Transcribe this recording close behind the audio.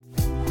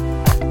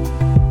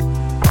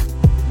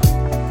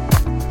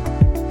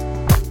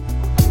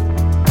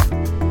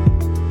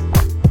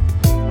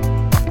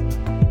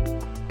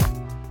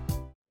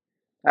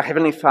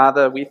Heavenly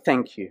Father, we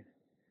thank you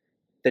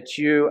that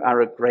you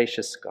are a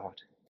gracious God,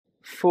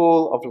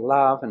 full of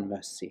love and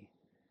mercy,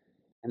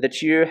 and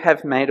that you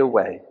have made a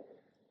way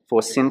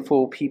for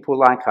sinful people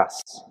like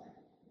us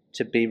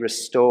to be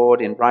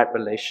restored in right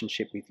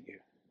relationship with you.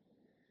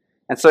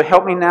 And so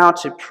help me now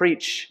to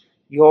preach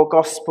your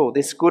gospel,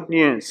 this good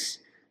news,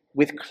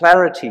 with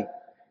clarity,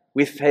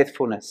 with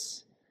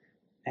faithfulness.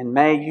 And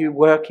may you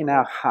work in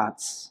our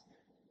hearts,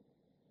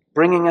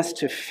 bringing us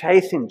to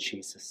faith in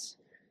Jesus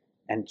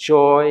and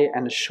joy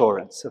and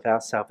assurance of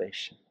our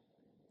salvation.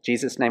 In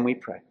Jesus' name we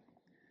pray.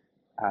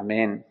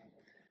 Amen.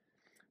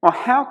 Well,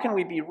 how can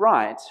we be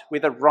right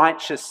with a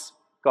righteous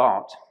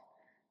God?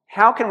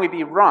 How can we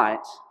be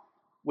right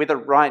with a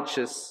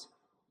righteous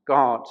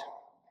God?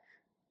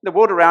 The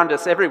world around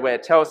us everywhere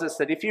tells us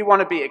that if you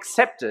want to be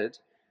accepted,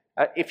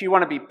 if you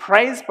want to be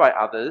praised by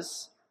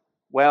others,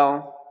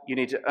 well, you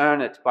need to earn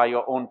it by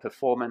your own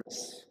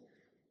performance.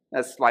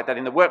 That's like that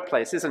in the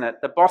workplace, isn't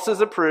it? The boss's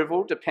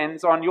approval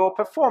depends on your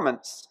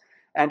performance.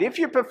 And if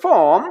you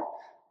perform,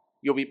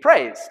 you'll be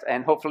praised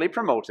and hopefully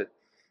promoted.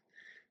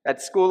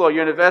 At school or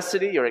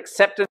university, your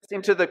acceptance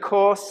into the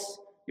course,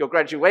 your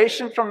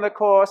graduation from the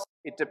course,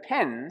 it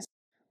depends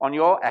on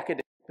your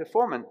academic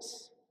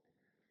performance.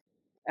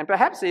 And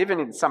perhaps even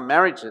in some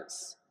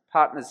marriages,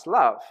 partners'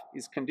 love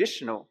is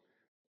conditional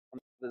on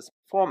others'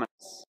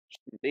 performance.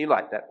 Shouldn't be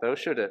like that though,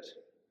 should it?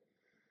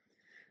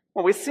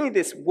 Well, we see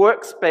this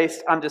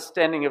works-based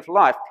understanding of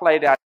life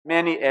played out in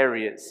many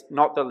areas,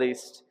 not the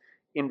least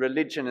in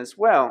religion as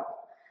well.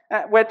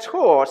 We're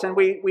taught and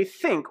we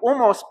think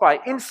almost by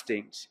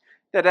instinct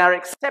that our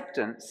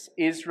acceptance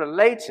is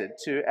related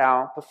to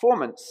our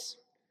performance.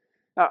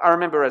 Now, I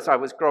remember as I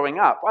was growing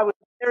up, I was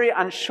very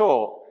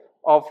unsure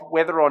of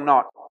whether or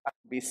not I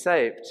could be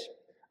saved.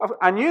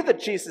 I knew that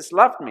Jesus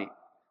loved me.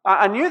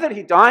 I knew that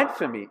he died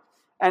for me.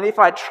 And if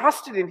I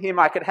trusted in him,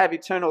 I could have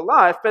eternal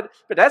life. But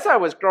as I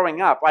was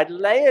growing up, I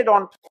layered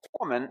on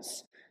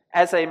performance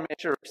as a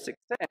measure of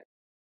success.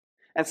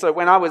 And so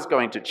when I was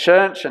going to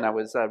church and I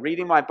was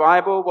reading my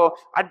Bible, well,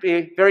 I'd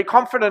be very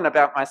confident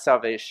about my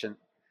salvation.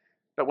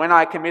 But when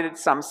I committed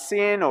some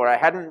sin or I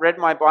hadn't read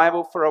my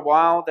Bible for a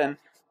while, then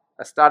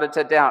I started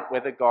to doubt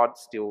whether God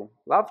still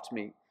loved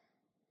me.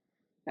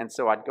 And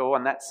so I'd go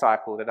on that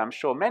cycle that I'm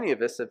sure many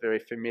of us are very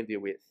familiar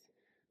with.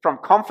 From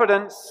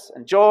confidence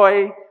and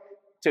joy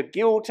to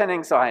guilt and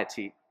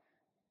anxiety,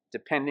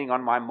 depending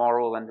on my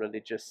moral and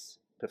religious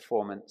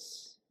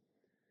performance.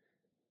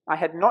 I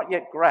had not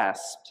yet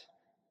grasped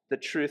the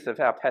truth of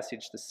our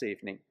passage this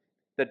evening,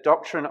 the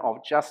doctrine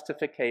of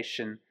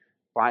justification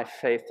by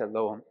faith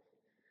alone.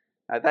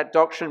 That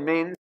doctrine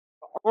means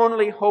the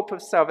only hope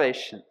of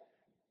salvation.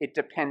 It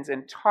depends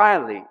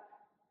entirely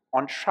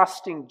on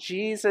trusting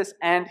Jesus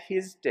and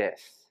his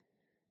death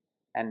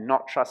and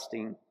not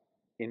trusting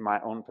in my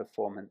own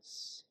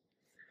performance.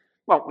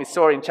 Well, we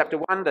saw in chapter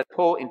 1 that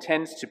Paul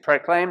intends to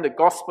proclaim the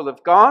gospel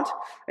of God.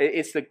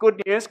 It's the good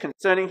news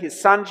concerning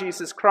his son,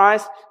 Jesus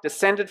Christ,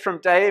 descended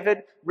from David,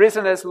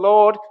 risen as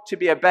Lord, to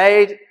be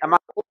obeyed among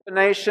all the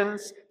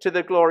nations to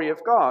the glory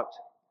of God.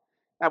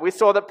 Now, we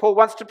saw that Paul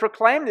wants to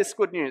proclaim this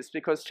good news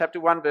because chapter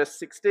 1, verse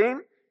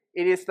 16,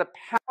 it is the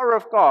power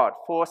of God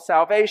for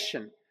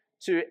salvation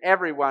to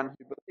everyone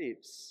who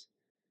believes.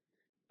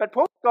 But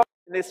Paul's goal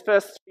in these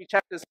first 3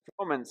 chapters of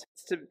Romans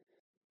is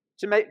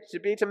to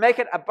make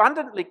it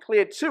abundantly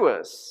clear to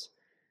us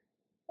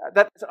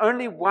that there's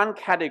only one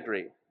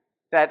category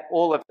that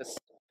all of us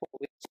fall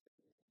into,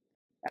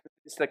 and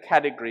it's the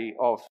category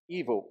of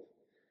evil.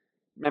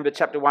 Remember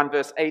chapter 1,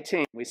 verse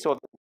 18, we saw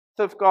the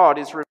wrath of God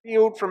is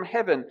revealed from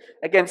heaven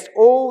against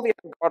all the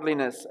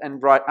ungodliness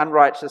and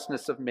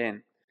unrighteousness of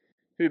men,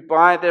 who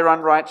by their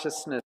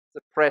unrighteousness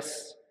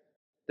suppress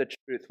the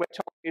truth. We're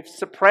told we've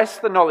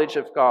suppressed the knowledge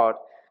of God.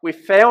 We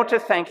fail to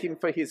thank him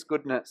for his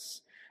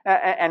goodness.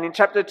 And in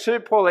chapter 2,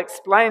 Paul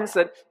explains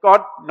that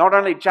God not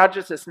only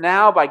judges us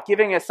now by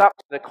giving us up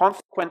to the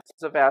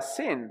consequences of our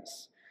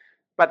sins,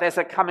 but there's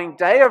a coming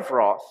day of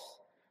wrath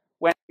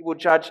when he will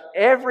judge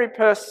every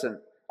person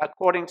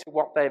according to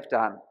what they've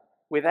done,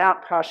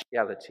 without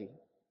partiality.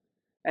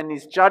 And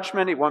his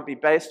judgment, it won't be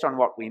based on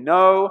what we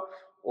know,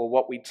 or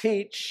what we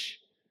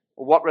teach,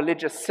 or what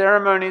religious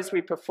ceremonies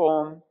we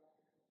perform,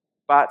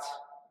 but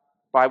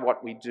by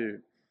what we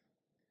do.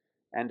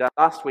 And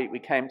last week we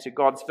came to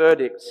God's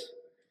verdict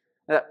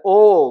that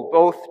all,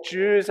 both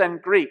Jews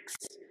and Greeks,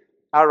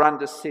 are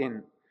under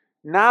sin.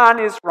 None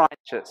is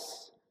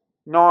righteous,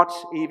 not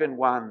even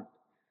one.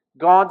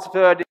 God's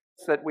verdict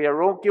is that we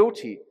are all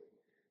guilty,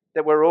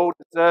 that we're all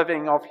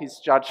deserving of his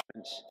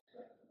judgment.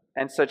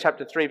 And so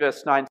chapter 3,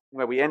 verse 19,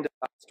 where we ended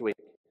last week,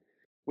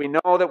 we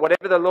know that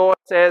whatever the law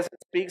says,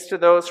 it speaks to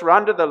those who are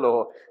under the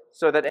law,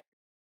 so that everything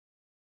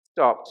is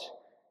stopped,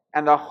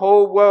 and the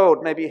whole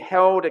world may be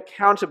held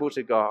accountable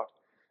to God.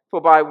 For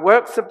by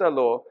works of the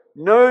law,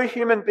 no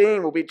human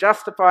being will be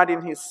justified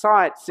in his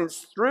sight,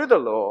 since through the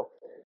law,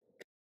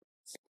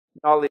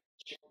 knowledge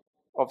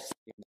of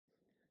sin.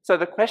 So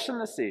the question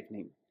this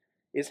evening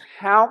is,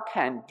 how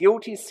can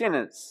guilty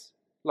sinners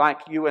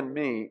like you and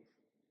me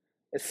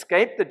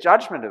escape the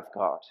judgment of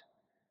God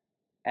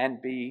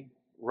and be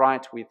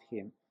right with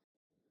him.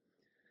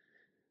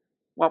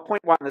 Well,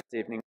 point one this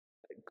evening,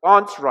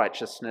 God's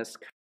righteousness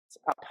comes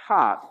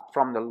apart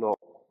from the law.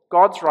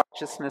 God's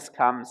righteousness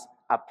comes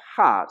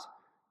apart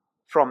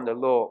from the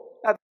law.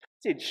 Now, the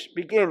passage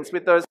begins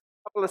with those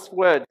marvelous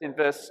words in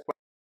verse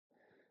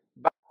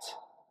 12.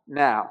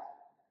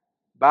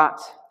 But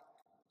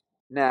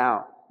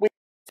now, we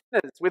were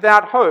sinners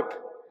without hope.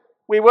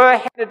 We were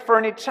headed for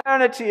an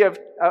eternity of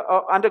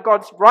under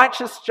God's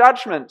righteous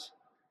judgment.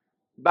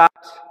 But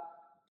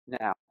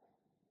now,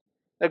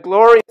 the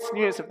glorious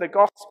news of the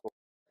gospel,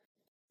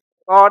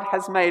 God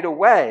has made a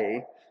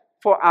way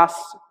for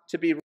us to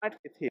be right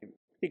with him.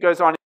 He goes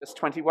on in verse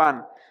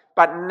 21.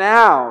 But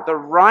now the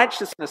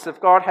righteousness of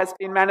God has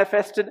been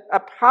manifested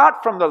apart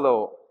from the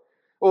law,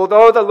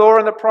 although the law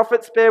and the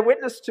prophets bear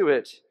witness to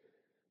it.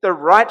 The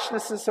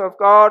righteousness of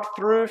God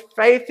through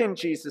faith in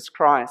Jesus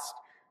Christ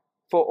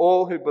for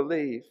all who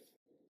believe.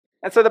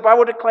 And so the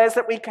Bible declares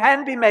that we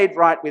can be made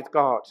right with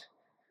God.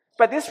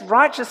 But this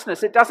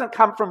righteousness, it doesn't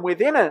come from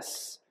within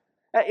us.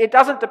 It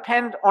doesn't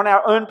depend on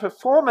our own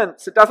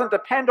performance. It doesn't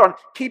depend on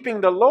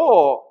keeping the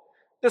law.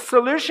 The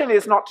solution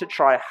is not to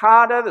try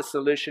harder. The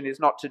solution is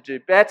not to do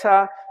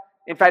better.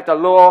 In fact, the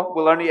law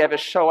will only ever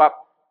show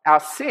up our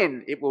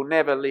sin. It will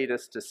never lead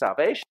us to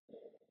salvation.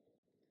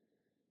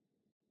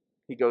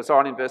 He goes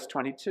on in verse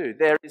 22.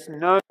 There is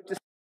no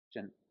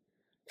distinction,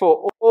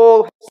 for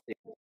all have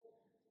sinned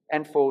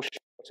and fall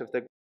short of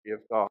the glory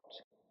of God.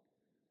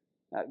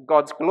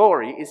 God's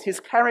glory is his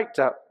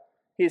character.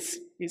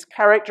 His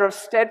character of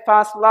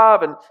steadfast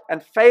love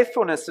and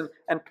faithfulness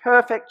and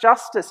perfect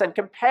justice. And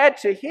compared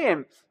to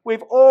him,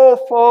 we've all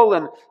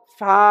fallen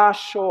far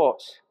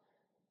short.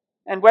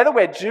 And whether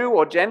we're Jew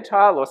or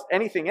Gentile or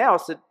anything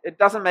else, it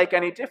doesn't make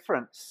any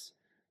difference.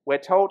 We're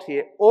told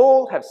here,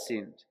 all have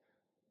sinned.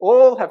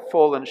 All have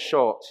fallen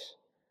short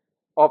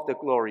of the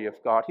glory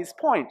of God. His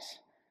point,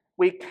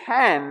 we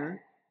can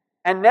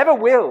and never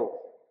will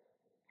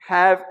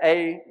have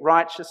a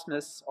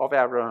righteousness of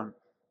our own.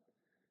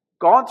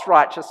 God's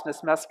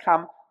righteousness must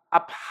come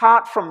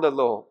apart from the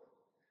law.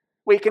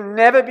 We can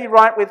never be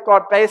right with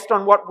God based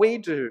on what we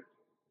do.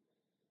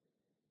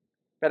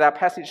 But our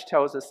passage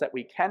tells us that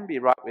we can be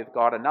right with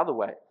God another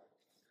way,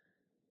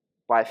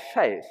 by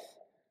faith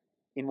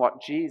in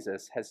what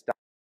Jesus has done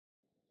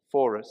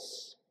for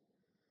us.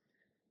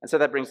 And so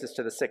that brings us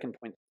to the second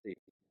point.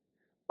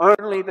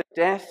 Only the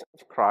death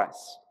of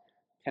Christ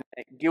can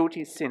make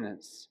guilty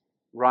sinners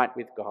right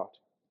with God.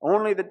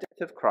 Only the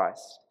death of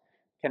Christ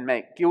can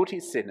make guilty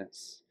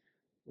sinners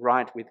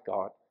right with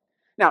God.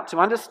 Now, to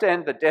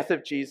understand the death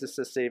of Jesus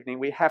this evening,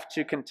 we have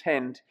to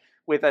contend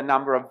with a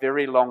number of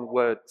very long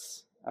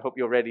words. I hope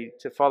you're ready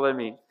to follow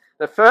me.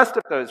 The first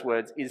of those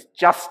words is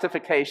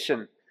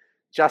justification.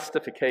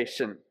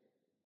 Justification.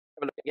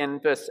 Have a look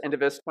again, end of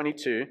verse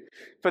 22.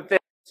 For there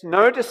is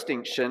no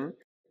distinction,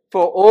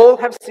 for all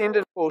have sinned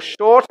and fall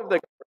short of the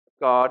glory of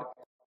God,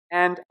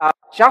 and are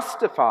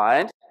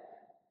justified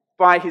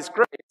by his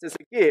grace as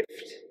a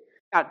gift.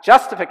 Now,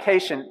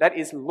 justification, that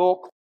is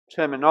law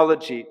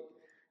terminology.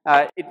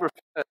 It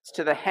refers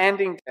to the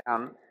handing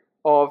down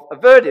of a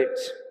verdict.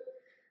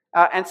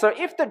 And so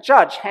if the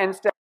judge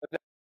hands down a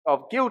verdict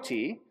of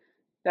guilty,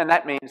 then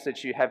that means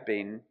that you have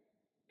been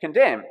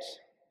condemned.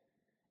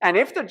 And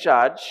if the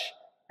judge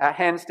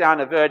hands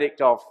down a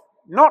verdict of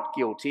not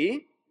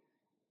guilty,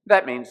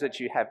 that means that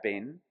you have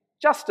been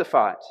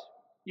justified.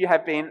 You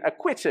have been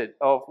acquitted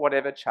of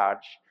whatever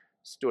charge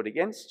stood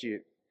against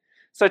you.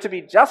 So to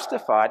be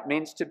justified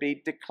means to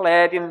be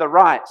declared in the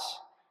right.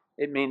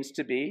 It means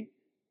to be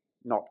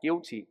not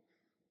guilty.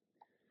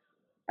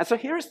 And so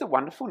here is the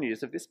wonderful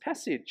news of this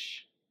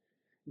passage.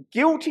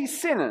 Guilty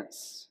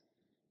sinners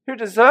who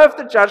deserve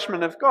the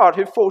judgment of God,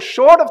 who fall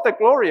short of the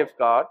glory of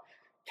God,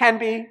 can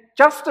be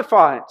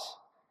justified.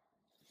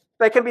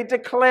 They can be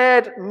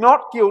declared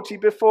not guilty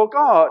before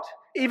God,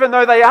 even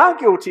though they are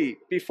guilty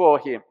before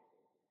him,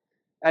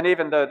 and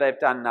even though they've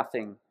done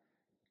nothing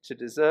to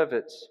deserve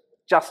it.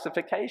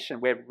 Justification,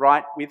 we're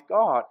right with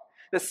God.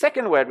 The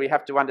second word we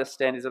have to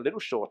understand is a little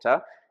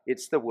shorter.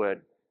 It's the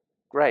word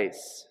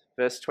grace.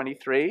 Verse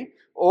 23,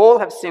 all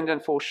have sinned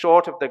and fall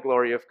short of the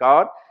glory of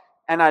God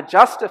and are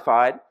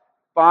justified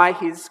by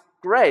his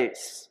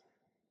grace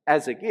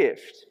as a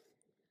gift.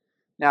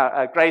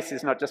 Now, grace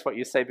is not just what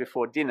you say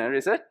before dinner,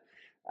 is it?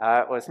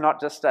 Or it's not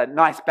just a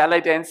nice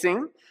ballet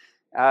dancing.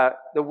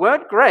 The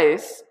word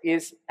grace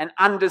is an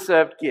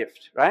undeserved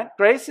gift, right?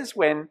 Grace is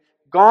when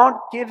God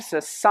gives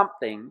us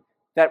something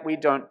that we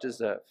don't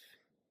deserve.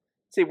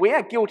 See, we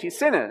are guilty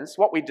sinners.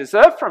 What we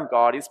deserve from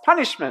God is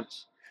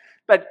punishment.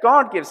 But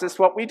God gives us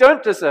what we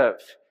don't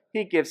deserve.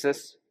 He gives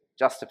us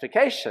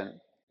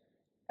justification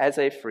as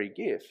a free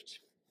gift.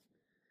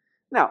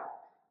 Now,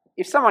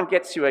 if someone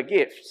gets you a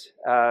gift,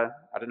 I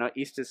don't know,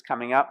 Easter's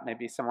coming up,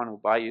 maybe someone will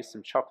buy you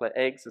some chocolate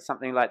eggs or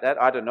something like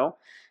that, I don't know.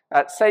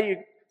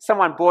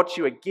 Someone bought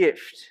you a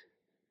gift.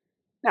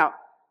 Now,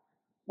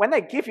 when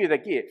they give you the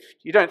gift,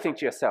 you don't think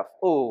to yourself,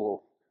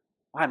 oh,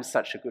 I'm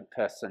such a good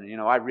person,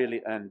 I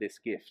really earned this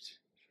gift.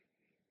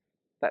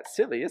 That's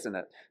silly, isn't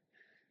it?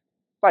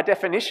 By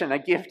definition, a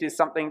gift is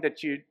something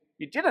that you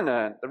didn't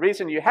earn. The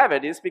reason you have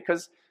it is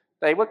because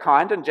they were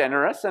kind and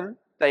generous and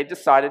they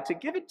decided to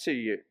give it to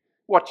you.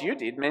 What you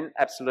did meant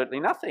absolutely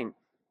nothing.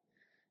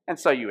 And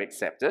so you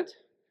accept it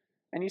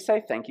and you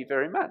say, thank you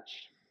very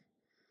much.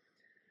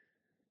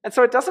 And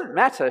so it doesn't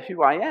matter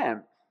who I am.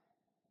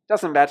 It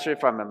doesn't matter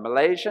if I'm a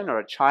Malaysian or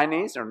a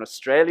Chinese or an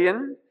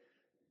Australian.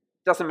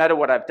 It doesn't matter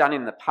what I've done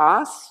in the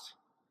past.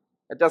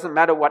 It doesn't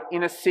matter what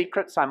inner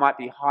secrets I might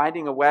be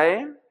hiding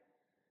away.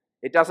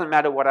 It doesn't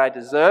matter what I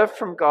deserve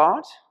from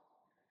God.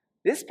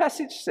 This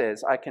passage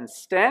says I can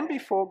stand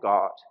before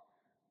God.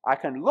 I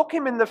can look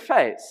him in the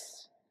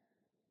face.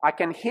 I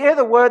can hear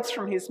the words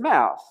from his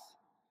mouth.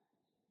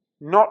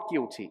 Not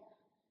guilty.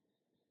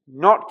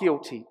 Not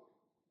guilty.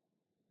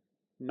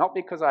 Not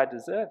because I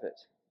deserve it,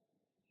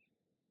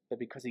 but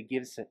because he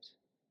gives it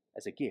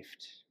as a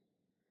gift.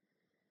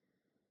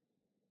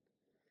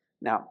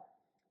 Now,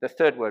 the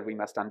third word we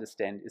must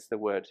understand is the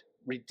word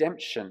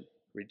redemption.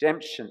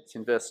 Redemption, it's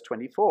in verse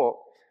 24.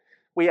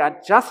 We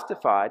are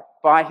justified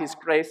by his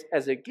grace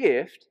as a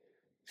gift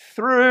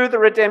through the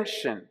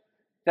redemption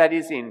that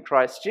is in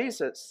Christ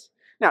Jesus.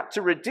 Now,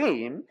 to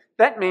redeem,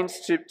 that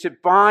means to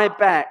buy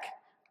back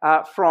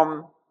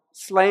from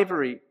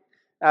slavery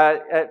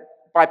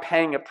by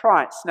paying a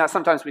price. Now,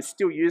 sometimes we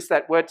still use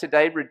that word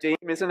today, redeem,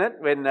 isn't it?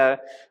 When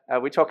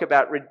we talk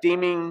about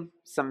redeeming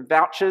some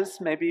vouchers,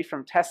 maybe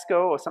from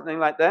Tesco or something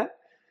like that.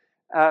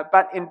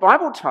 But in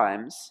Bible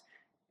times,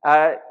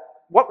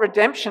 what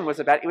redemption was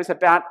about, it was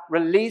about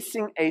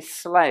releasing a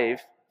slave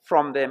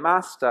from their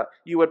master.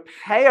 You would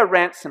pay a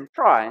ransom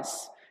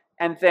price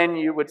and then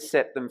you would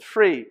set them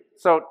free.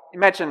 So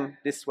imagine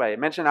this way.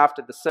 Imagine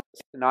after the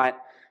service tonight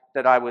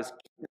that I was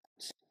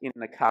kidnapped in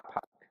the car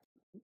park.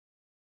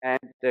 And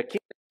the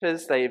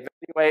kidnappers, they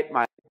evaluate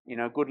my,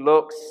 good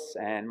looks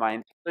and my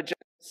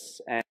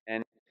intelligence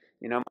and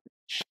my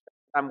shirt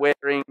I'm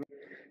wearing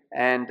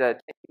and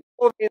taking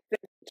all these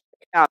things into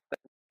account,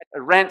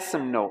 a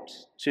ransom note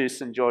to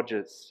St.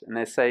 George's. And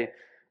they say,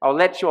 I'll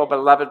let your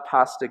beloved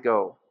pastor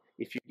go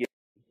if you give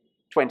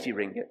 20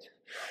 ringgit.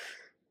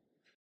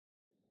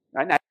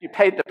 Right? Now, if you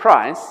paid the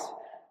price,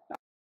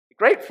 be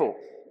grateful.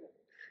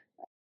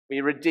 Be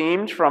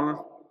redeemed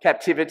from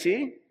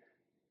captivity,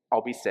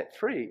 I'll be set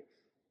free.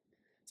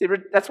 See,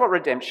 that's what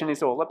redemption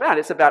is all about.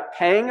 It's about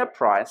paying a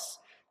price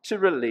to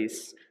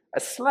release a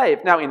slave.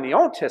 Now, in the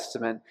Old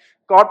Testament,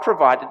 God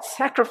provided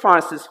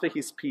sacrifices for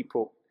his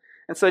people.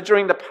 And so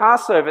during the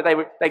Passover,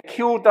 they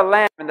killed the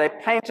lamb and they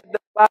painted the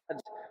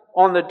blood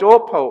on the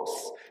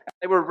doorposts.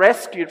 They were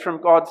rescued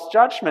from God's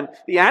judgment.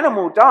 The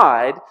animal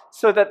died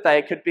so that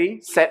they could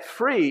be set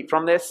free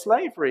from their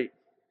slavery.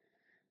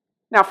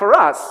 Now, for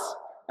us,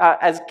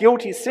 as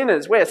guilty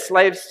sinners, we're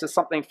slaves to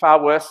something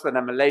far worse than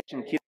a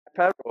Malaysian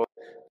kidnapper or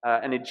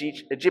an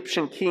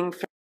Egyptian king.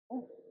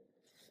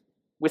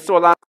 We saw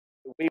last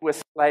week we were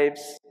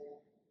slaves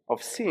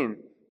of sin,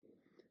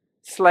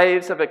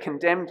 slaves of a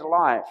condemned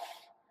life,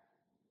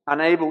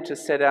 unable to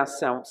set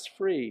ourselves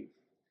free.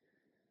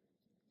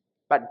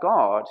 But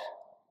God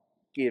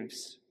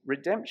gives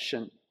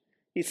redemption.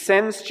 He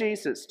sends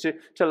Jesus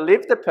to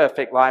live the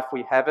perfect life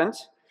we haven't,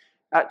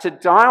 to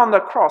die on the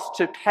cross,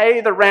 to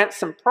pay the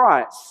ransom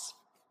price.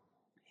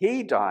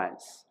 He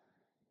dies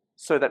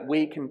so that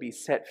we can be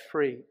set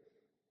free.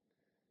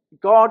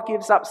 God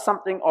gives up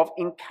something of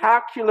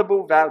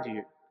incalculable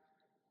value,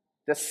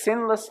 the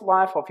sinless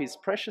life of his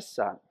precious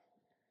Son,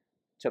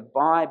 to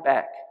buy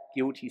back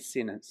guilty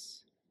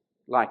sinners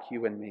like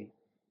you and me.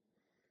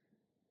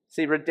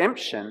 See,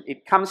 redemption,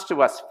 it comes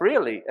to us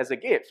freely as a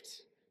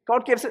gift.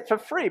 God gives it for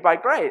free by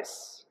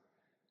grace.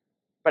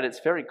 But it's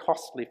very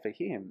costly for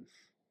him.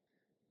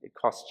 It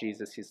cost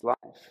Jesus his life.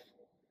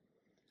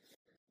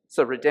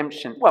 So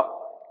redemption, well,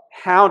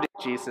 how did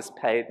Jesus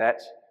pay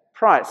that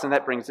price? And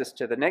that brings us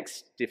to the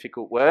next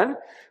difficult word,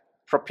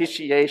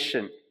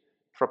 propitiation.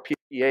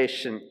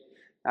 Propitiation.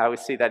 We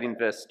see that in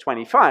verse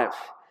 25.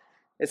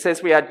 It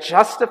says, we are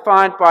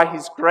justified by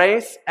his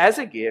grace as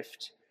a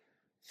gift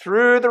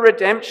through the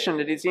redemption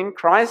that is in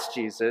Christ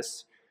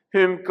Jesus,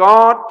 whom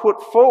God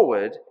put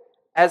forward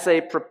as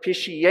a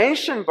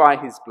propitiation by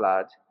his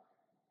blood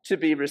to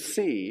be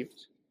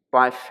received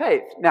by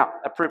faith. Now,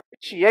 a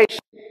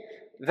propitiation,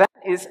 that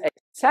is a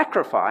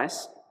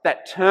sacrifice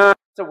that turns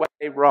away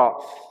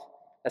wrath.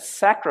 A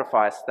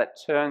sacrifice that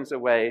turns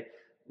away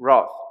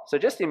wrath. So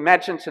just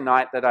imagine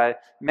tonight that I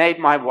made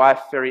my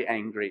wife very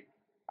angry.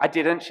 I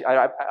didn't.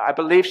 I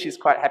believe she's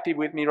quite happy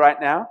with me right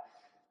now.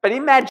 But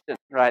imagine,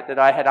 right, that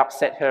I had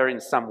upset her in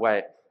some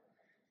way.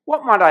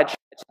 What might I try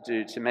to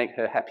do to make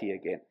her happy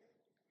again?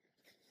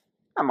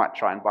 I might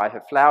try and buy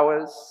her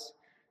flowers.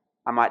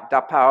 I might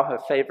dapao her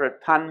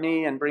favorite pan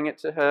mi and bring it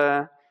to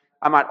her.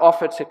 I might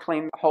offer to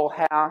clean the whole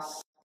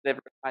house,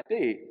 whatever it might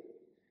be.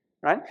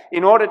 Right?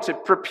 In order to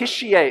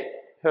propitiate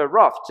her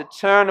wrath, to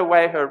turn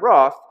away her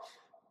wrath,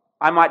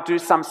 I might do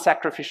some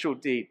sacrificial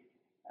deed.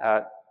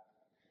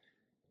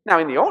 Now,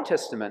 in the Old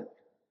Testament,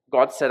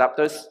 God set up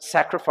those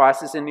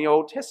sacrifices in the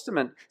Old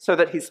Testament so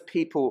that his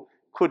people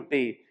could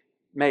be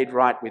made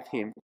right with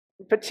him.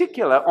 In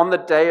particular, on the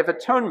Day of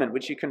Atonement,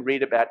 which you can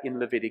read about in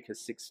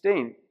Leviticus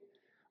 16.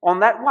 On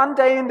that one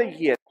day in the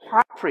year, the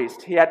high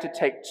priest, he had to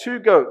take 2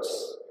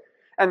 goats.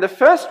 And the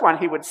first one,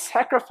 he would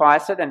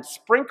sacrifice it and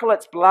sprinkle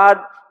its blood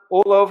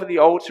all over the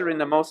altar in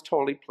the most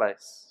holy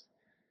place.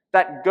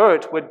 That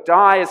goat would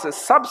die as a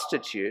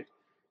substitute,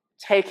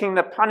 taking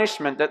the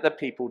punishment that the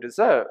people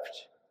deserved.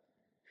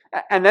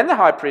 And then the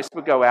high priest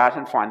would go out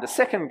and find the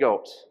second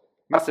goat.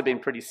 Must have been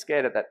pretty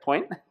scared at that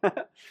point.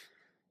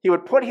 He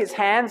would put his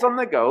hands on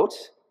the goat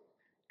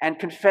and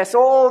confess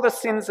all the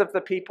sins of the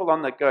people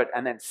on the goat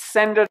and then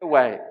send it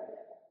away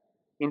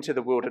into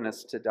the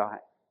wilderness to die.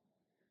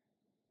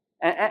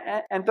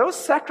 And those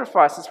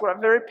sacrifices were a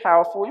very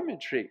powerful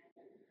imagery.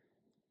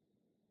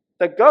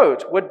 The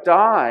goat would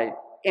die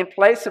in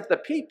place of the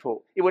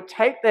people. It would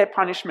take their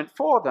punishment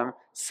for them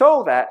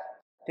so that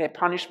their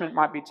punishment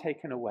might be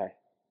taken away.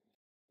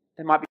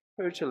 They might be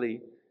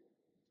totally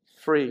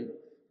free.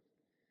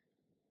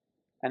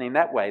 And in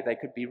that way, they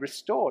could be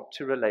restored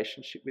to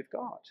relationship with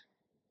God.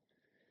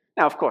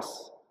 Now, of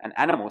course, an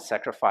animal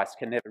sacrifice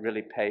can never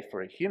really pay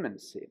for a human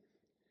sin.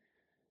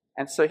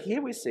 And so here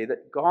we see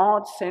that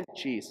God sent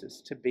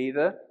Jesus to be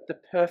the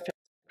perfect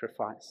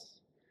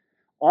sacrifice.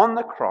 On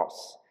the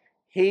cross,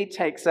 he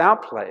takes our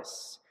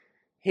place.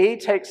 He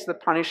takes the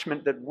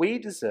punishment that we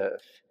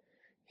deserve.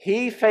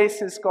 He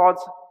faces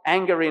God's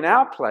anger in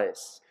our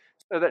place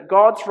so that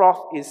God's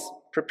wrath is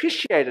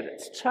propitiated.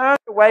 It's turned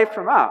away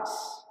from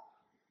us.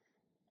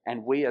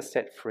 And we are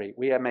set free.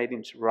 We are made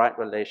into right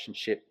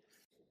relationship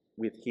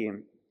with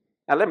him.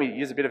 Now let me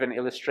use a bit of an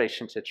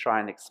illustration to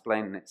try and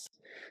explain this.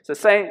 So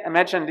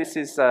imagine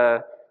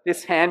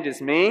this hand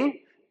is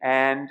me,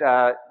 and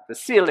the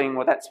ceiling,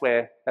 well, that's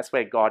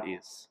where God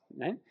is.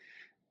 Right?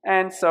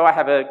 And so I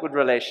have a good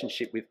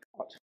relationship with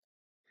God.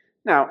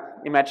 Now,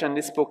 imagine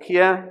this book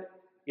here.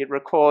 It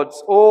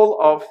records all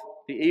of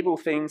the evil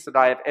things that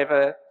I have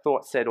ever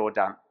thought, said, or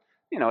done.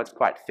 It's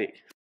quite thick.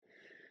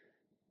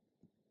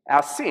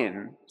 Our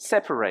sin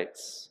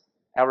separates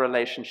our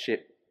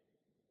relationship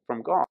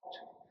from God.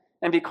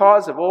 And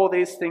because of all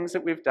these things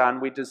that we've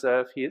done, we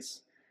deserve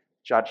his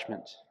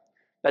judgment.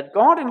 But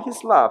God in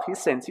his love, he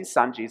sends his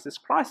son Jesus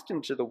Christ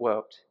into the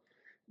world.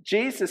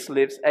 Jesus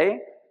lives a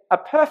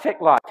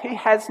perfect life. He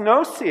has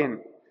no sin.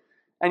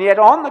 And yet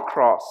on the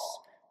cross,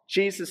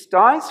 Jesus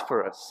dies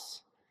for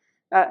us.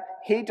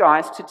 He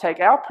dies to take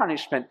our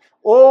punishment.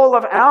 All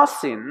of our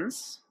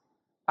sins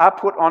are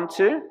put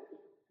onto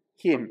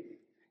him.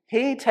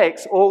 He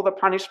takes all the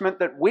punishment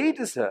that we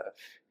deserve.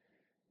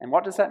 And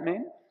what does that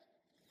mean?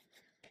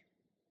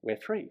 We're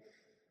free.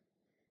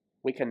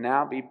 We can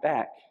now be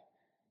back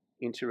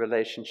into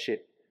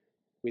relationship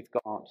with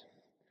God.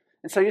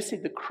 And so you see,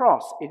 the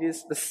cross, it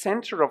is the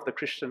center of the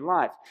Christian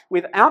life.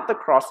 Without the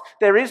cross,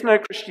 there is no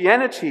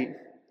Christianity.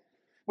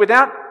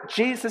 Without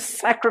Jesus'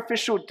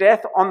 sacrificial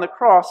death on the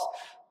cross,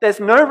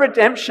 there's no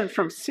redemption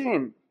from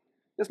sin.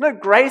 There's no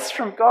grace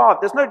from God.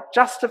 There's no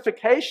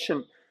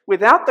justification.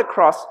 Without the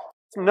cross,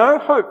 there's no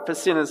hope for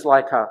sinners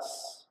like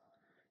us.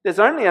 There's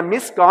only a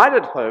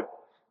misguided hope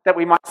that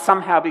we might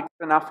somehow be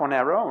good enough on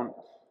our own.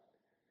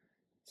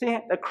 See,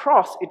 the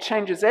cross, it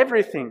changes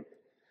everything.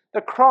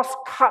 The cross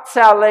cuts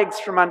our legs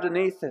from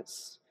underneath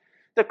us.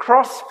 The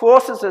cross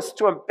forces us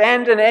to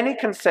abandon any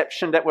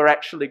conception that we're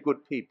actually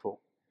good people.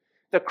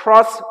 The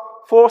cross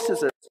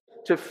forces us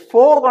to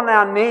fall on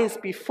our knees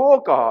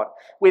before God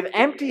with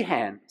empty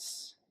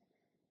hands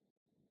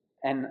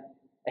and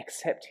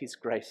accept his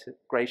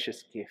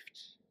gracious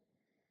gift.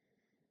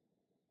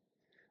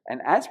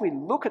 And as we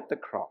look at the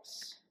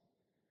cross,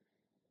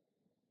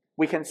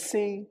 we can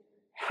see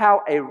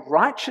how a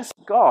righteous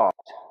God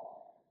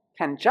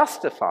can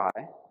justify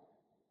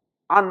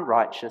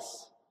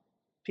unrighteous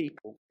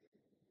people.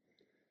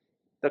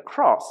 The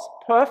cross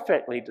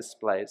perfectly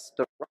displays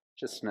the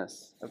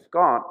righteousness of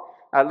God.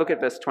 Look at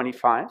verse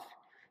 25.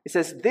 It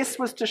says, "This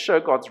was to show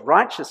God's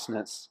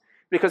righteousness,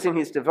 because in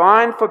his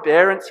divine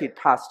forbearance he'd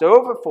passed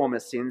over former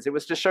sins. It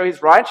was to show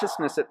his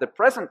righteousness at the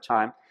present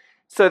time,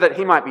 so that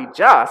he might be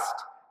just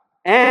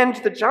and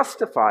the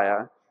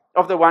justifier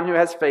of the one who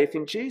has faith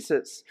in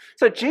Jesus."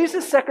 So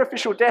Jesus'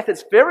 sacrificial death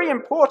is very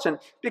important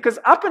because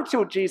up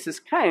until Jesus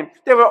came,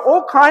 there were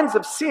all kinds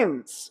of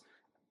sins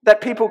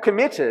that people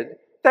committed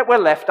that were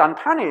left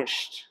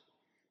unpunished.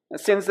 The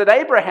sins that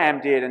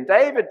Abraham did and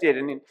David did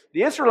and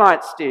the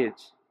Israelites did.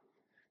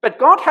 But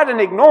God hadn't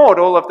ignored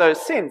all of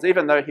those sins,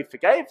 even though he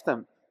forgave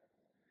them.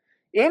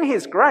 In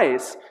his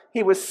grace,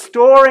 he was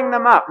storing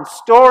them up and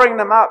storing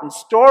them up and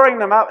storing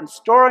them up and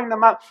storing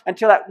them up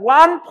until at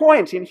one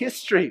point in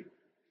history,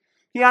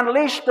 he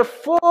unleashed the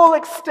full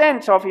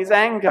extent of his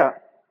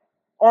anger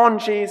on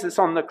Jesus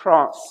on the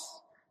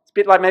cross. It's a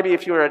bit like maybe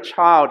if you were a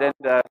child and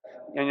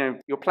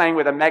you're playing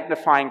with a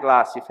magnifying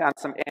glass. You found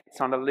some ants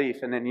on a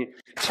leaf and then you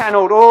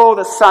channeled all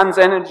the sun's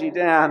energy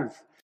down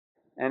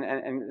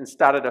and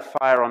started a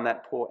fire on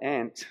that poor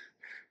ant.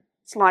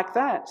 It's like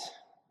that.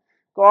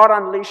 God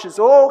unleashes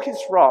all his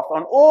wrath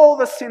on all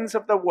the sins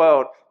of the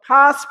world,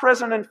 past,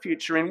 present, and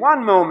future, in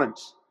one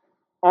moment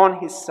on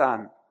his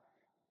Son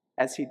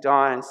as he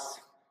dies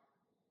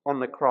on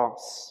the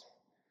cross.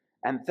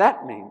 And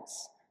that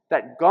means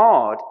that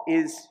God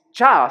is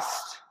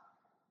just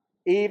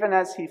even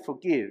as he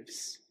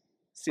forgives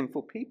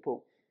sinful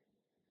people.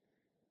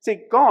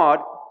 See, God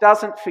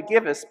doesn't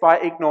forgive us by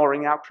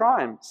ignoring our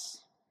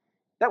crimes.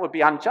 That would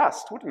be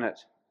unjust, wouldn't it?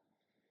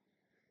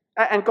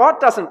 And God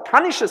doesn't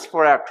punish us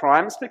for our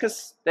crimes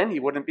because then he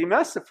wouldn't be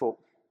merciful.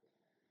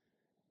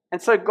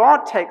 And so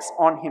God takes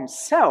on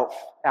himself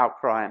our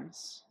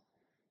crimes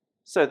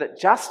so that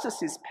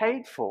justice is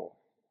paid for,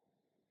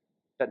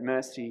 but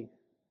mercy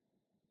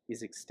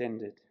is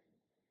extended.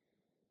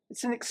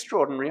 It's an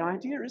extraordinary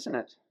idea, isn't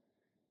it?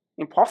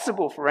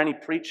 Impossible for any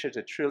preacher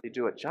to truly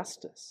do it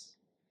justice.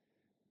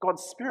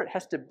 God's Spirit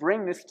has to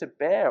bring this to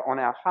bear on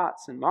our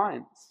hearts and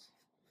minds.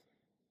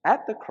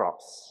 At the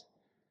cross,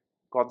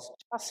 God's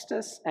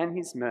justice and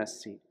his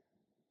mercy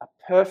are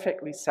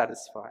perfectly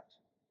satisfied.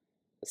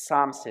 The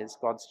psalm says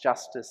God's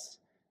justice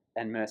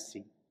and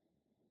mercy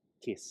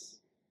kiss.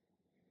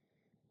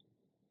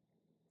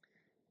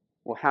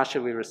 Well, how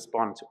should we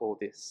respond to all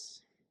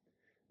this?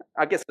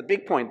 I guess the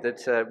big point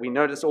that we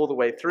notice all the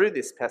way through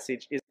this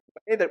passage is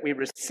the way that we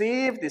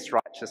receive this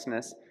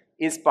righteousness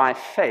is by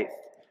faith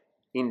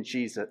in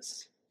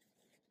Jesus.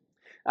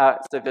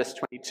 So verse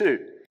 22,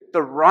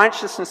 the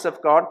righteousness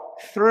of God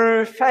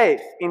through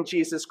faith in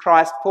Jesus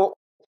Christ for all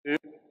who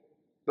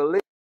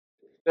believe.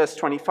 Verse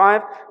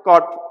 25,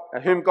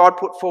 whom God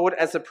put forward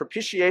as a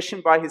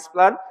propitiation by his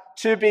blood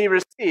to be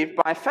received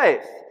by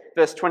faith.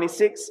 Verse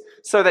 26,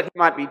 so that he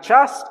might be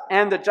just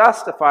and the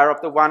justifier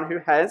of the one who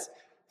has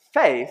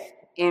faith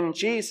in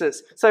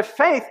Jesus. So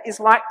faith is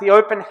like the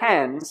open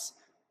hands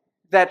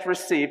that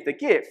receive the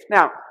gift.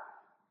 Now,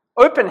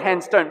 open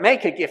hands don't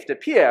make a gift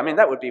appear. I mean,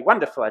 that would be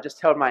wonderful. I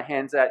just held my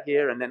hands out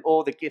here and then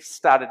all the gifts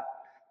started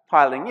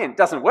piling in. It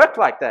doesn't work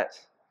like that.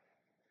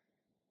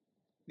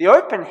 The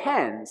open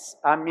hands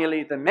are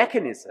merely the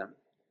mechanism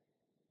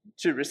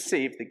to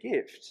receive the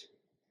gift.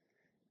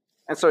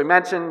 And so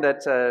imagine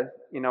that,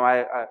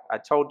 I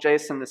told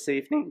Jason this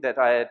evening that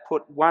I had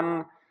put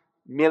 1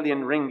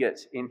 million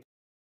ringgit in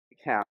his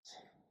account.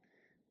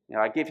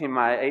 I give him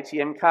my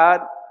ATM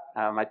card,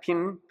 my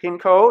PIN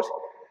code.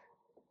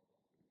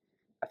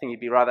 I think he'd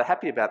be rather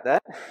happy about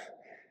that.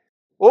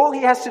 All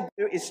he has to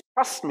do is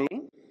trust me,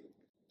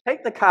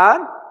 take the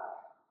card,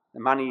 the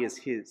money is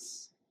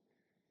his.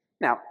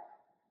 Now,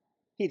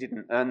 he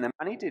didn't earn the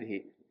money, did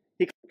he?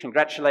 He could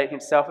congratulate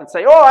himself and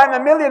say, oh, I'm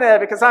a millionaire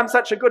because I'm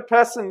such a good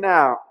person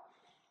now.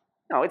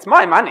 No, it's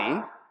my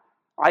money.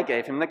 I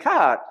gave him the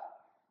card.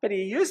 But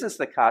he uses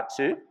the card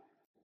to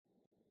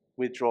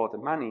withdraw the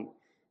money.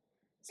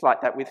 It's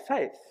like that with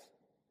faith.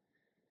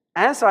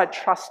 As I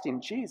trust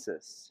in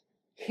Jesus,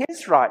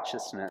 his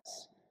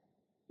righteousness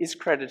is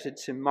credited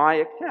to my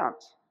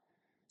account.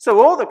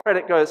 So all the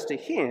credit goes to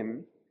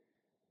him.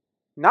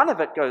 None of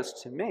it goes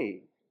to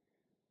me.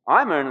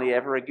 I'm only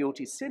ever a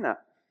guilty sinner.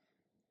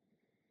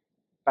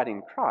 But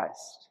in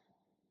Christ,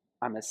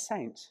 I'm a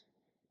saint.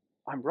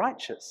 I'm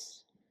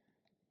righteous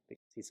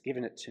because he's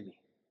given it to me.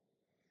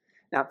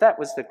 Now, that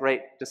was the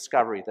great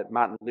discovery that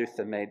Martin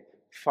Luther made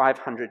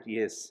 500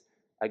 years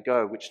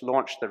ago, which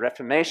launched the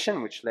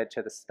Reformation, which led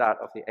to the start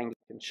of the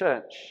Anglican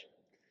Church.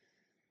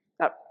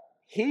 Now,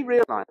 he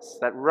realized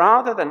that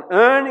rather than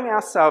earning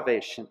our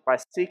salvation by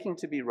seeking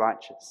to be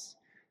righteous,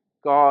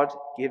 God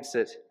gives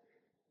it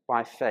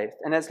by faith.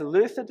 And as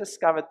Luther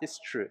discovered this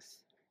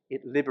truth,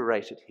 it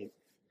liberated him.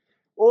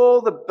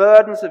 All the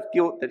burdens of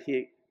guilt that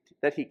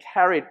he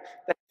carried,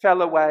 that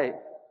fell away.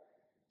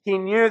 He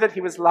knew that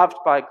he was loved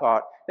by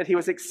God, that he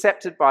was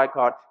accepted by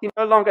God. He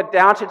no longer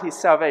doubted his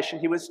salvation.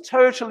 He was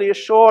totally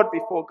assured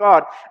before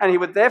God, and he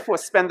would therefore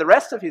spend the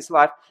rest of his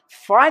life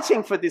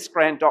fighting for this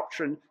grand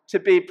doctrine to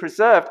be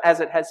preserved as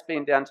it has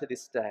been down to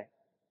this day.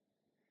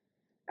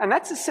 And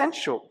that's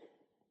essential,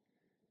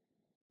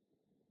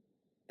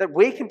 that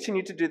we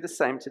continue to do the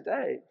same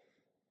today.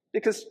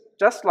 Because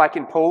just like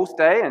in Paul's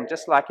day and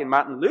just like in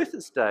Martin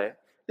Luther's day,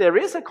 there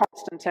is a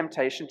constant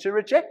temptation to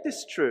reject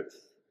this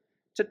truth,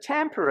 to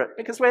tamper it,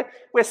 because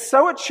we're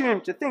so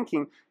attuned to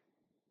thinking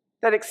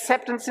that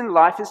acceptance in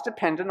life is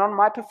dependent on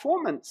my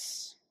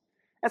performance.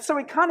 And so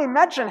we can't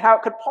imagine how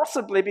it could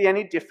possibly be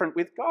any different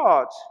with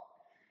God.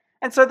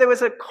 And so there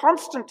was a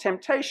constant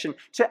temptation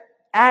to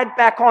add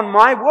back on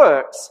my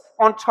works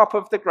on top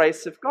of the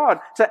grace of God,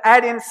 to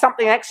add in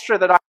something extra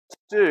that I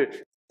do,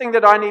 something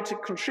that I need to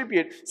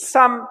contribute,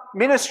 some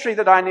ministry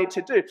that I need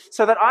to do,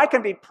 so that I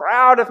can be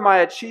proud of my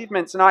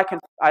achievements and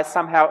I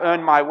somehow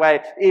earn my way,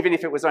 even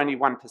if it was only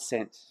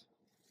 1%.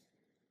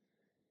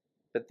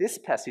 But this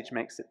passage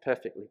makes it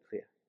perfectly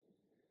clear.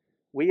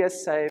 We are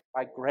saved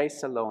by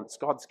grace alone. It's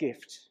God's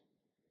gift.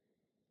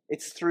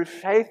 It's through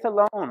faith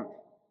alone,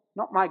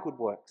 not my good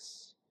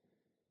works.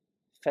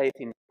 Faith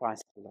in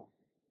Christ alone.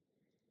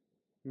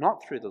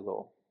 Not through the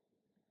law.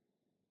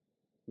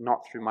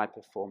 Not through my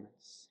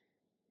performance.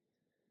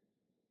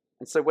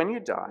 And so when you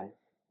die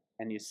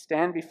and you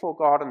stand before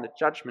God on the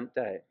judgment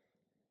day,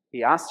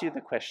 he asks you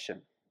the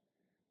question,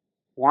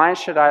 why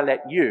should I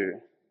let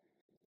you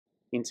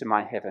into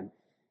my heaven?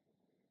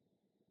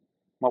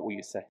 What will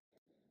you say?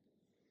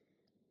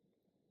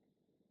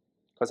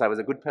 Because I was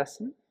a good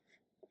person?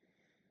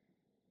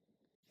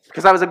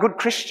 Because I was a good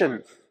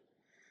Christian?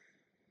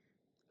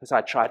 Because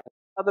I tried to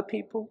help other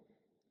people?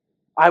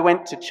 I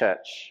went to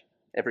church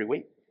every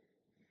week.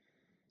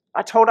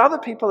 I told other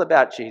people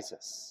about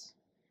Jesus.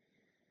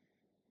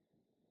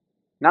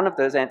 None of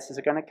those answers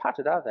are going to cut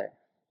it, are they?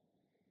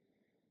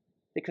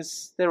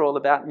 Because they're all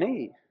about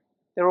me.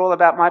 They're all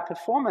about my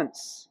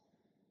performance.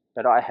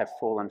 But I have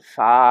fallen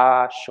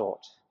far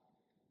short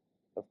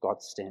of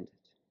God's standard.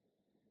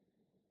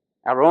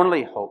 Our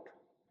only hope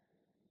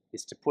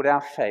is to put our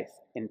faith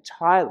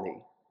entirely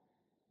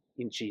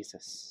in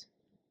Jesus,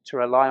 to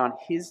rely on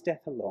his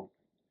death alone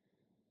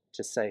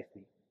to save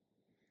me.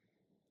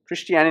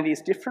 Christianity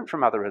is different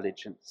from other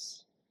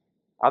religions.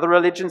 Other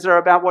religions are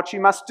about what you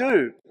must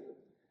do.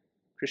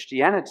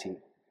 Christianity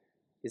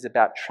is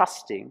about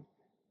trusting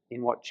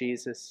in what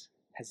Jesus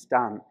has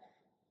done.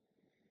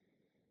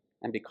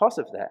 And because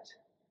of that,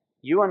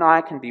 you and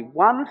I can be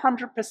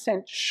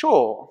 100%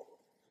 sure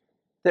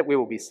that we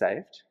will be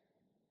saved.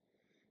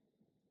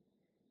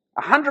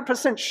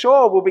 100%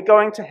 sure we'll be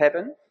going to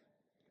heaven.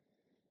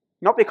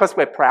 Not because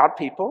we're proud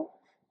people,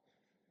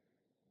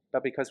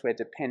 but because we're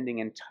depending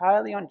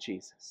entirely on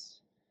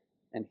Jesus,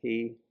 and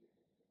he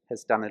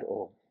has done it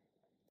all.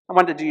 I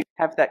wonder, do you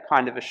have that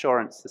kind of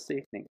assurance this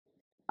evening?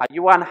 Are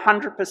you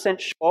 100%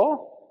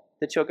 sure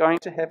that you're going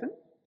to heaven?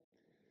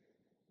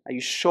 Are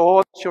you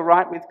sure that you're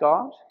right with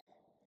God?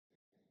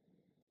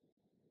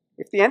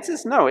 If the answer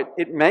is no,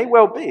 it may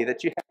well be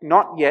that you have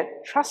not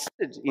yet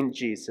trusted in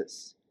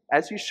Jesus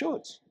as you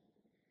should.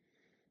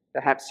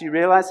 Perhaps you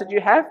realize that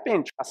you have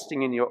been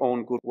trusting in your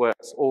own good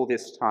works all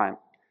this time,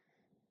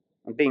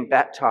 and being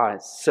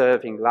baptized,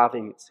 serving,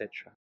 loving, etc.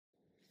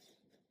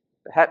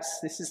 Perhaps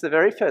this is the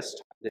very first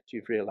time that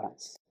you've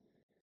realized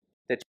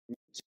that you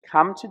need to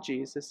come to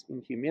Jesus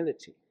in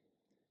humility,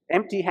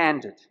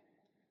 empty-handed,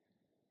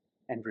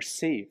 and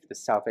receive the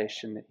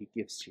salvation that he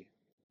gives you.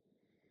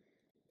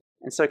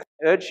 And so I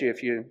urge you,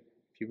 if you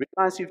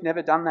realize you've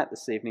never done that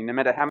this evening, no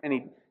matter how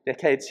many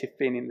decades you've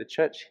been in the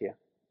church here,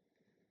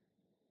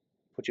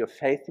 put your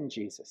faith in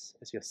Jesus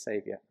as your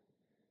Savior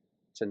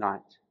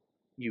tonight.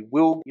 You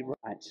will be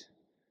right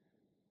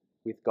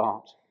with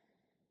God.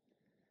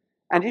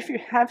 And if you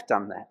have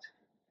done that,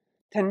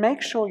 then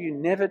make sure you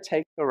never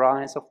take your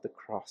eyes off the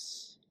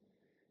cross.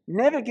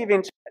 Never give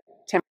in to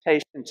that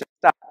temptation to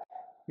start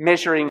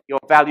measuring your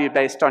value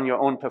based on your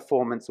own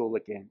performance all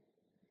again.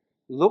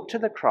 Look to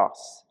the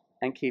cross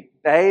and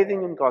keep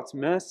bathing in God's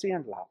mercy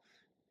and love.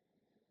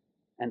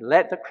 And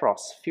let the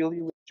cross fill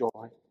you with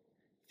joy,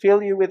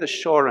 fill you with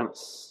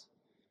assurance.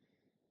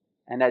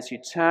 And as you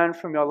turn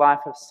from your life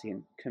of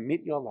sin,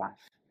 commit your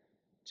life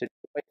to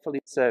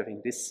joyfully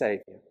serving this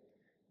Saviour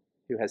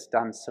who has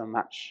done so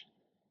much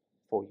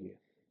for you.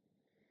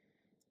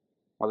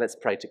 Well, let's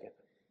pray together.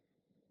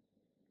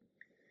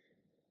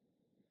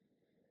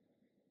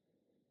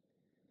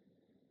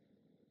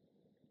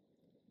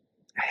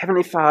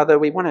 Heavenly Father,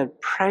 we want to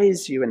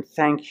praise you and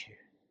thank you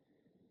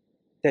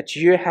that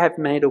you have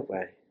made a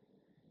way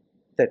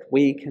that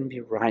we can be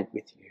right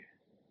with you.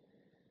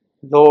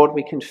 Lord,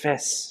 we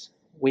confess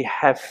we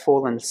have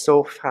fallen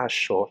so far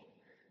short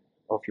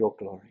of your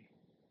glory.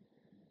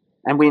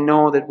 And we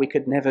know that we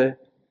could never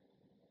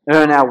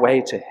earn our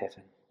way to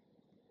heaven.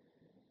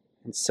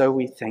 And so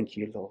we thank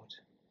you, Lord.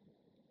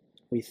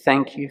 We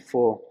thank you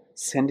for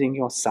sending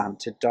your Son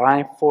to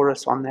die for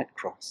us on that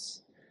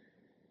cross,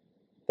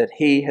 that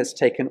he has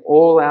taken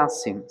all our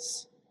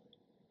sins,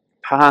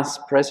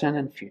 past, present,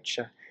 and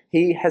future.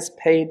 He has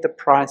paid the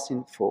price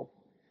in full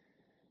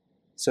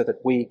so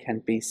that we can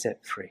be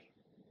set free.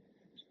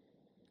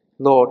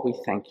 Lord, we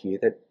thank you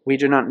that we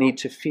do not need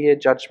to fear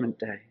Judgment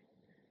Day.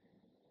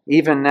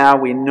 Even now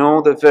we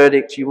know the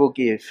verdict you will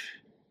give,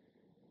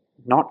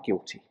 not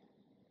guilty,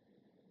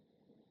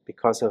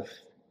 because of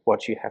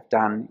what you have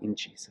done in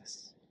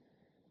Jesus.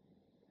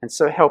 And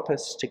so help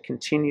us to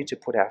continue to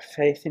put our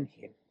faith in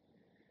him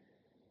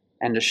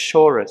and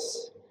assure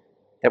us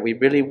that we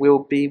really will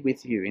be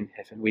with you in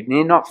heaven. We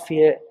need not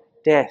fear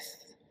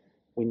death.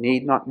 We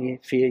need not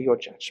fear your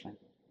judgment.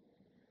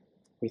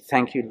 We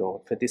thank you,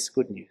 Lord, for this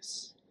good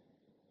news.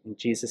 In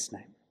Jesus'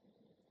 name,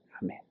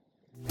 amen.